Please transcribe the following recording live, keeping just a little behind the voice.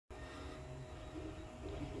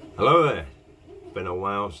Hello there. It's been a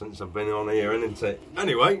while since I've been on here, isn't it?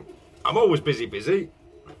 Anyway, I'm always busy.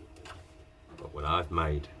 But what I've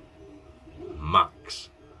made, Max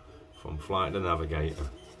from Flight the Navigator.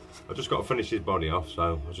 I've just got to finish his body off,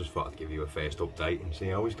 so I just thought I'd give you a first update and see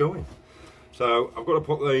how he's going. So I've got to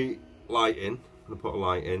put the light in. I'm going to put a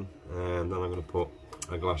light in, and then I'm going to put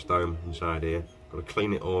a glass dome inside here. Got to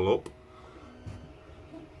clean it all up.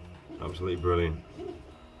 Absolutely brilliant.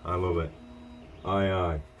 I love it.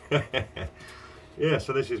 Aye. Yeah,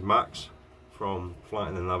 so this is Max from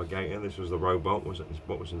Flight the Navigator. This was the robot,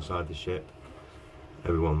 what was inside the ship.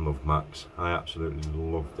 Everyone loved Max. I absolutely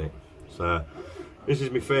loved it. So this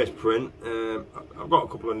is my first print. I've got a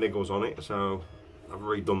couple of niggles on it, so I've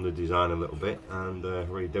redone the design a little bit and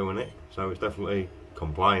redoing it. So it's definitely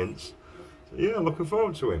compliance. So yeah, looking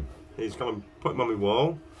forward to him. He's gonna put him on my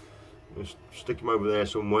wall. Just stick him over there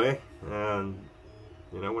somewhere, and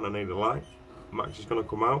you know, when I need a light, Max is going to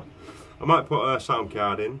come out. I might put a sound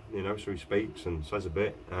card in, you know, so he speaks and says a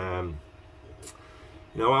bit. You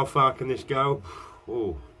know, how far can this go?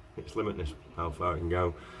 Oh, it's limitless how far it can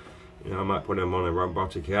go. You know, I might put him on a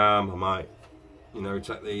robotic arm. I might, you know,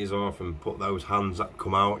 take these off and put those hands that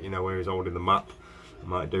come out, you know, where he's holding the map. I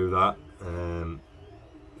might do that.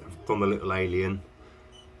 I've done the little alien,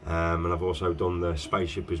 and I've also done the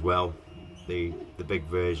spaceship as well, the big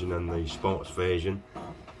version and the sports version.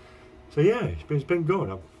 So yeah, it's been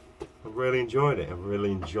good. I've really enjoyed it. I've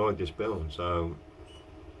really enjoyed this build. So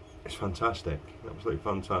it's fantastic, absolutely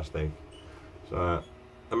fantastic. So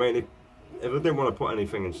I mean, if I didn't want to put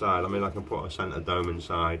anything inside, I mean, I can put a centre dome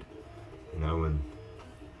inside, you know, and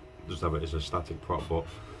just have it as a static prop. But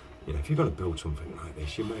you know, if you're going to build something like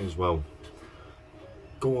this, you may as well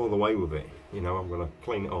go all the way with it. You know, I'm going to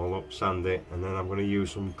clean it all up, sand it, and then I'm going to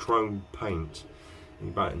use some chrome paint. You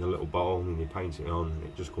buy it in a little bottle and you paint it on, and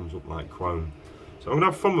it just comes up like chrome. So I'm going to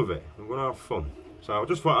have fun with it. I'm going to have fun. So I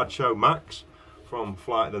just thought I'd show Max from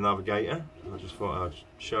Flight the Navigator. I just thought I'd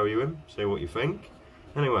show you him, see what you think.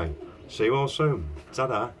 Anyway, see you all soon.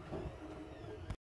 Ta-da.